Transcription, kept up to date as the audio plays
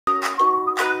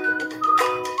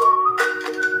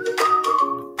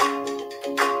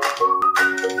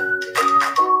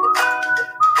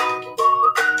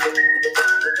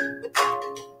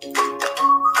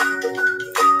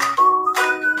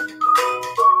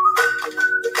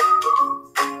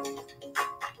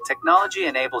Technology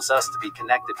enables us to be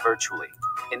connected virtually.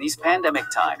 In these pandemic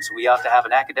times, we ought to have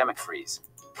an academic freeze.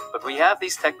 But we have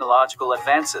these technological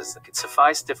advances that could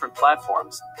suffice different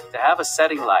platforms to have a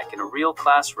setting like in a real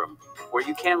classroom where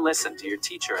you can listen to your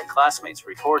teacher and classmates'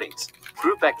 recordings,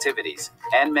 group activities,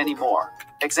 and many more.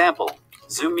 Example,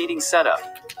 Zoom meeting setup,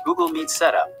 Google Meet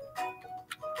setup.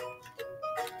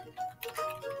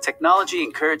 Technology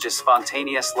encourages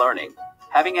spontaneous learning.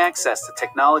 Having access to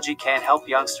technology can help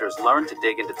youngsters learn to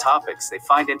dig into topics they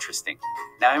find interesting.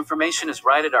 Now information is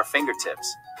right at our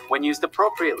fingertips. When used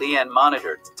appropriately and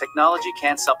monitored, technology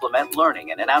can supplement learning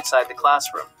in and outside the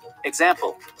classroom.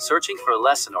 Example, searching for a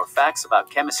lesson or facts about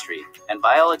chemistry and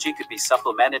biology could be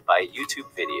supplemented by a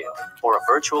YouTube video or a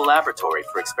virtual laboratory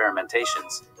for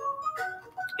experimentations.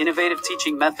 Innovative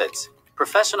teaching methods.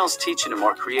 Professionals teach in a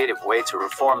more creative way to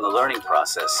reform the learning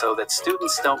process so that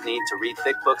students don't need to read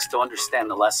thick books to understand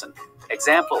the lesson.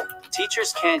 Example,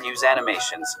 teachers can use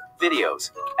animations, videos,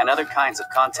 and other kinds of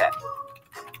content.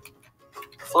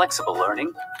 Flexible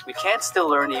learning. We can still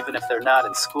learn even if they're not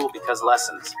in school because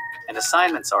lessons and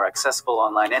assignments are accessible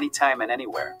online anytime and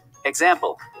anywhere.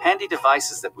 Example, handy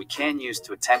devices that we can use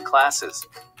to attend classes,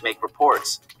 make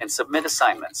reports, and submit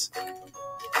assignments.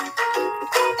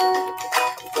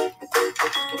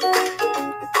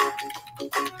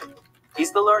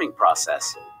 Ease the learning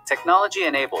process. Technology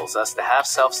enables us to have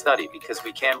self-study because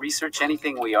we can research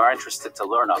anything we are interested to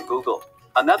learn on Google.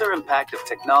 Another impact of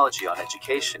technology on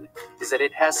education is that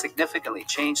it has significantly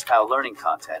changed how learning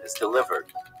content is delivered,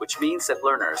 which means that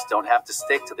learners don't have to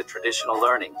stick to the traditional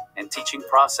learning and teaching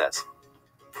process.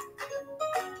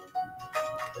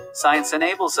 Science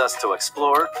enables us to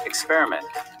explore, experiment,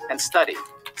 and study.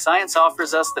 Science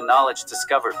offers us the knowledge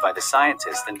discovered by the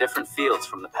scientists in different fields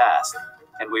from the past,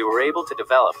 and we were able to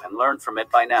develop and learn from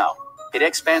it by now. It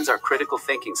expands our critical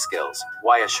thinking skills,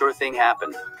 why a sure thing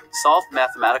happened, solved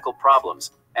mathematical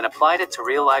problems, and applied it to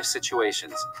real-life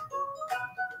situations.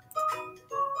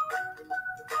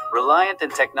 Reliant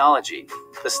in technology.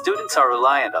 The students are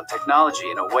reliant on technology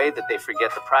in a way that they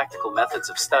forget the practical methods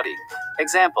of study.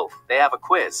 Example, they have a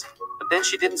quiz, but then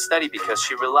she didn't study because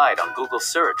she relied on Google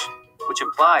search, which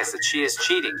implies that she is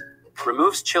cheating.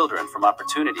 Removes children from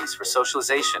opportunities for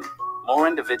socialization. More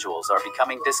individuals are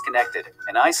becoming disconnected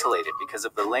and isolated because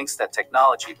of the links that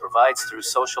technology provides through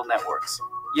social networks.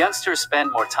 Youngsters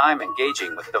spend more time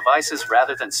engaging with devices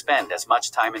rather than spend as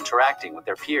much time interacting with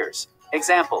their peers.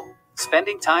 Example,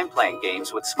 spending time playing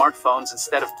games with smartphones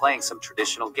instead of playing some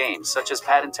traditional games such as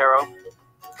Pad and Tarot.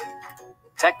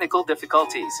 Technical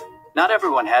difficulties. Not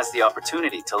everyone has the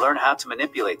opportunity to learn how to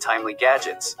manipulate timely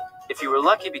gadgets. If you were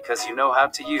lucky because you know how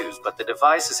to use, but the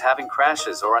device is having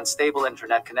crashes or unstable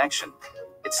internet connection,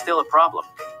 it's still a problem.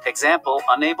 Example,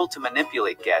 unable to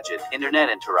manipulate gadget, internet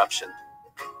interruption.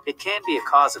 It can be a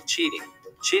cause of cheating.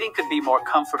 Cheating could be more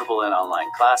comfortable in online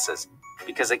classes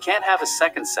because they can't have a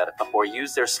second setup or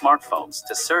use their smartphones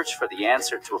to search for the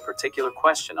answer to a particular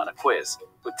question on a quiz.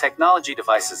 With technology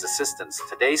devices' assistance,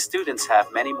 today's students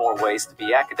have many more ways to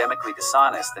be academically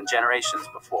dishonest than generations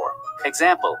before.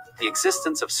 Example, the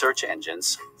existence of search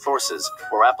engines, sources,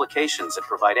 or applications that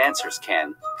provide answers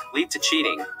can lead to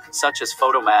cheating, such as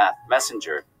Photomath,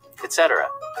 Messenger, etc.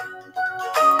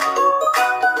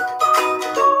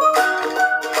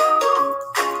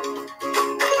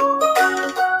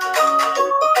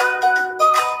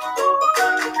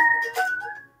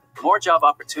 More job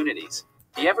opportunities.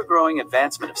 The ever-growing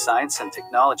advancement of science and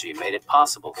technology made it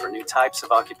possible for new types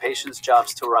of occupations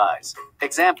jobs to rise.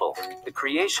 Example, the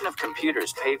creation of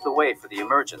computers paved the way for the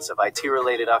emergence of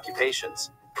IT-related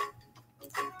occupations.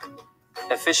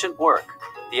 Efficient work.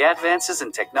 The advances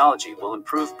in technology will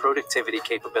improve productivity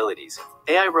capabilities.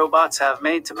 AI robots have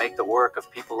made to make the work of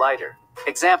people lighter.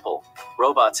 Example,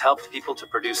 robots helped people to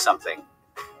produce something.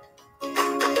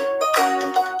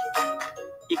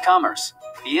 E-commerce.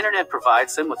 The internet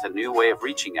provides them with a new way of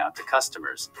reaching out to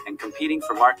customers and competing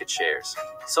for market shares.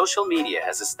 Social media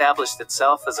has established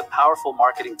itself as a powerful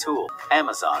marketing tool.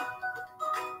 Amazon.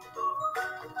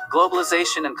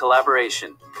 Globalization and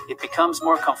collaboration. It becomes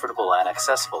more comfortable and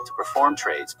accessible to perform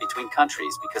trades between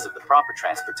countries because of the proper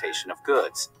transportation of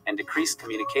goods and decreased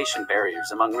communication barriers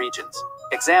among regions.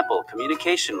 Example,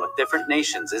 communication with different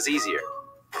nations is easier.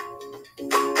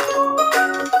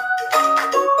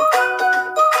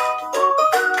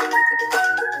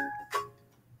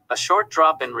 A short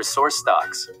drop in resource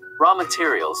stocks. Raw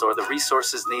materials or the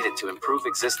resources needed to improve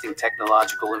existing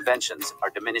technological inventions are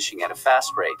diminishing at a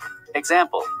fast rate.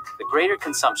 Example, the greater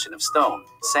consumption of stone,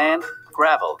 sand,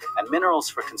 gravel, and minerals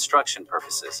for construction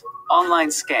purposes. Online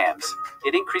scams.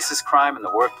 It increases crime in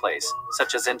the workplace,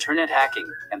 such as internet hacking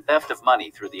and theft of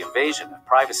money through the invasion of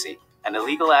privacy. and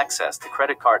illegal access to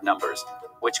credit card numbers,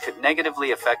 which could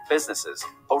negatively affect businesses,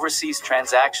 overseas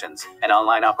transactions, and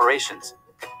online operations.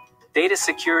 Data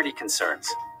security concerns.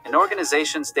 An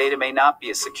organization's data may not be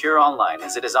as secure online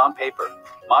as it is on paper.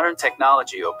 Modern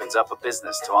technology opens up a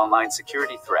business to online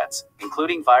security threats,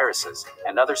 including viruses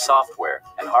and other software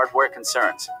and hardware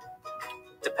concerns.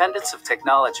 Dependence of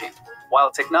technology. While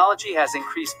technology has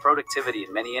increased productivity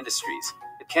in many industries,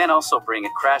 it can also bring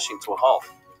it crashing to a halt.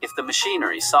 If the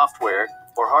machinery, software,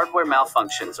 or hardware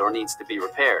malfunctions or needs to be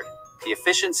repaired, the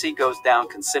efficiency goes down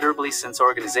considerably since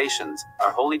organizations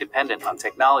are wholly dependent on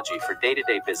technology for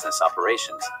day-to-day business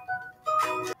operations.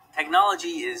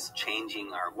 Technology is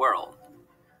changing our world.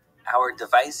 Our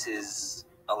devices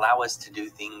allow us to do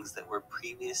things that were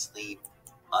previously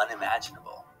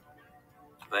unimaginable.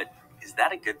 But is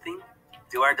that a good thing?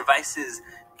 Do our devices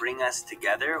bring us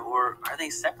together, or are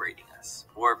they separating us?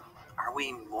 Or are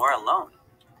we more alone?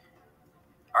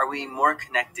 Are we more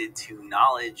connected to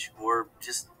knowledge, or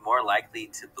just more likely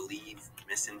to believe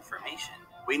misinformation?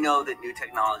 We know that new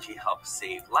technology helps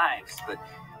save lives, but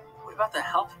what about the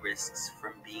health risks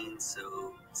from being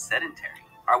so sedentary?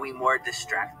 Are we more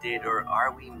distracted, or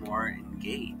are we more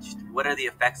engaged? What are the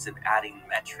effects of adding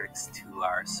metrics to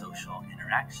our social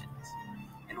interactions?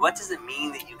 And what does it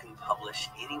mean that you can publish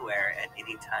anywhere at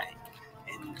any time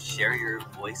and share your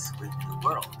voice with the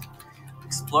world?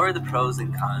 Explore the pros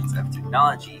and cons of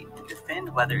technology and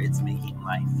defend whether it's making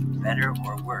life better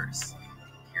or worse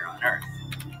here on Earth.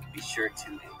 Be sure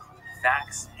to include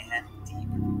facts and deep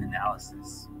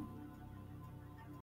analysis.